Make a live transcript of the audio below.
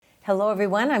Hello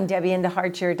everyone, I'm Debbie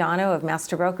Giordano of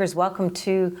Master Brokers. Welcome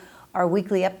to our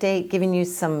weekly update, giving you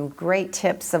some great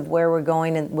tips of where we're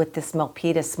going with this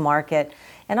Milpitas market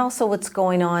and also what's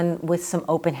going on with some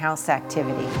open house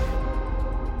activity.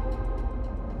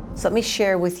 So let me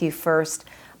share with you first,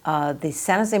 the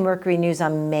San Jose Mercury News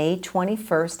on May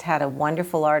 21st had a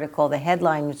wonderful article. The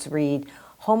headlines read,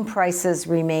 "Home prices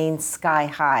remain sky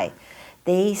high."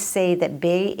 They say that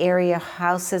Bay Area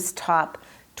houses top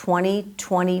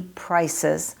 2020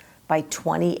 prices by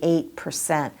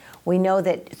 28%. We know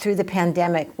that through the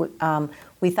pandemic,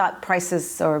 we thought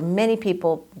prices, or many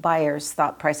people, buyers,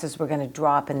 thought prices were going to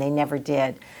drop, and they never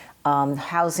did.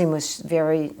 Housing was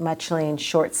very much in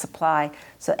short supply,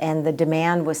 and the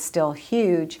demand was still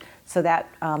huge, so that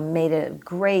made a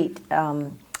great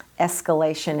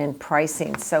escalation in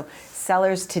pricing. So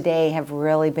sellers today have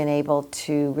really been able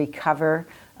to recover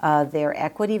their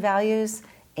equity values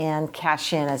and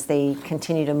cash in as they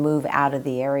continue to move out of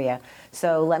the area.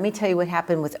 So let me tell you what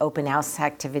happened with open house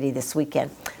activity this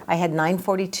weekend. I had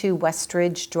 942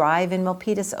 Westridge Drive in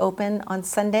Milpitas open on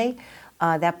Sunday.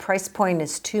 That price point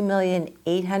is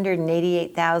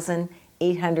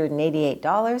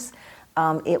 $2,888,888.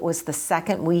 It was the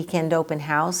second weekend open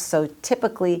house, so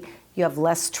typically you have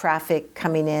less traffic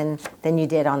coming in than you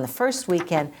did on the first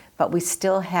weekend, but we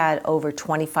still had over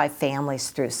 25 families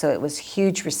through, so it was a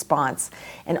huge response.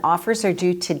 And offers are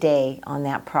due today on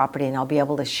that property, and I'll be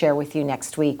able to share with you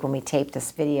next week when we tape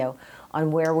this video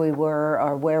on where we were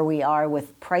or where we are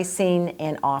with pricing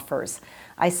and offers.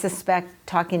 I suspect,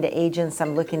 talking to agents,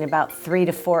 I'm looking at about 3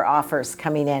 to 4 offers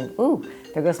coming in. Ooh,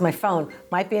 there goes my phone.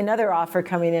 Might be another offer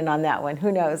coming in on that one.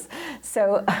 Who knows?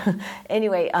 So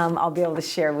anyway, I'll be able to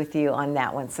share with you on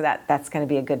that one. So that's going to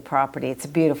be a good property. It's a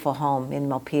beautiful home in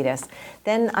Milpitas.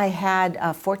 Then I had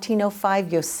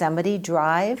 1405 Yosemite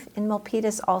Drive in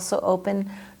Milpitas also open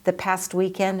the past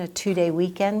weekend, a 2-day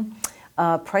weekend.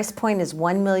 Price point is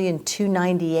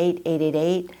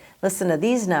 $1,298,888. Listen to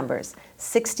these numbers.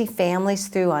 60 families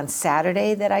through on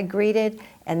Saturday that I greeted,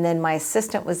 and then my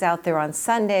assistant was out there on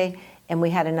Sunday, and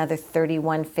we had another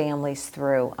 31 families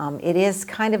through. It is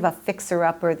kind of a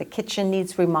fixer-upper. The kitchen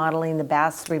needs remodeling, the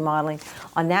bath's remodeling.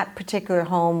 On that particular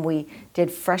home, we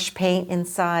did fresh paint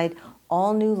inside,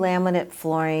 all new laminate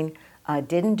flooring,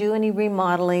 didn't do any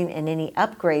remodeling and any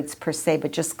upgrades per se,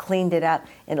 but just cleaned it up,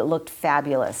 and it looked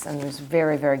fabulous, and there's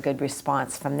very, very good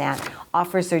response from that.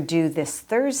 Offers are due this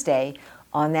Thursday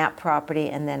on that property,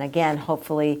 and then again,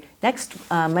 hopefully next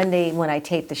Monday when I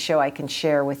tape the show, I can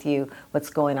share with you what's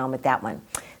going on with that one.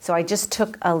 So I just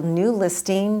took a new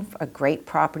listing, a great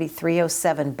property,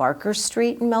 307 Barker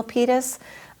Street in Milpitas.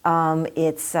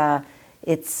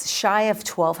 It's shy of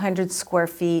 1,200 square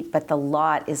feet, but the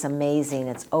lot is amazing.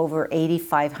 It's over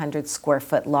 8,500 square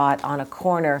foot lot on a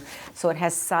corner, so it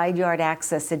has side yard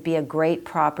access. It'd be a great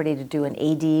property to do an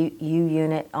ADU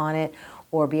unit on it,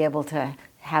 or be able to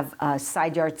have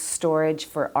side yard storage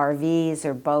for RVs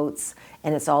or boats,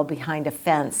 and it's all behind a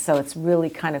fence, so it's really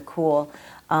kind of cool.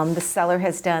 The seller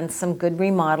has done some good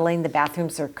remodeling. The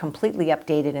bathrooms are completely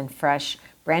updated and fresh.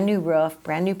 Brand new roof,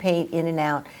 brand new paint in and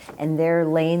out, and they're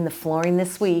laying the flooring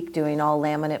this week, doing all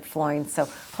laminate flooring, so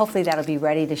hopefully that'll be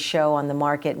ready to show on the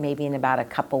market maybe in about a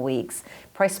couple weeks.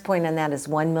 Price point on that is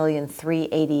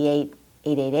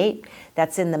 $1,388,888.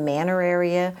 That's in the Manor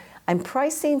area. I'm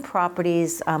pricing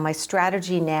properties. My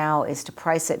strategy now is to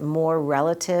price it more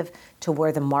relative to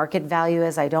where the market value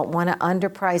is. I don't want to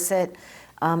underprice it.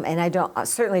 And I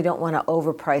certainly don't want to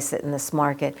overprice it in this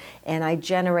market. And I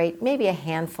generate maybe a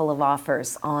handful of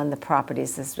offers on the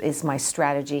properties is my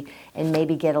strategy, and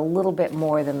maybe get a little bit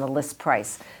more than the list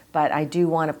price. But I do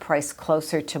want to price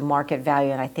closer to market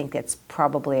value, and I think that's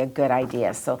probably a good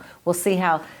idea. So we'll see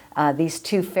how these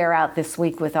two fare out this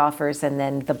week with offers, and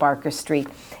then the Barker Street.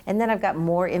 And then I've got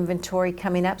more inventory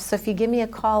coming up. So if you give me a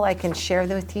call, I can share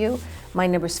that with you. My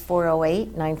number is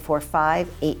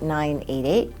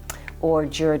 408-945-8988. or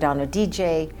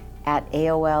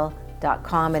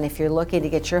giordanodj@aol.com. And if you're looking to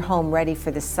get your home ready for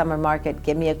the summer market,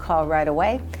 give me a call right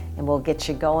away, and we'll get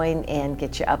you going and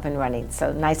get you up and running.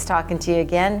 So nice talking to you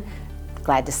again.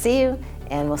 Glad to see you,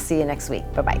 and we'll see you next week.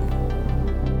 Bye-bye.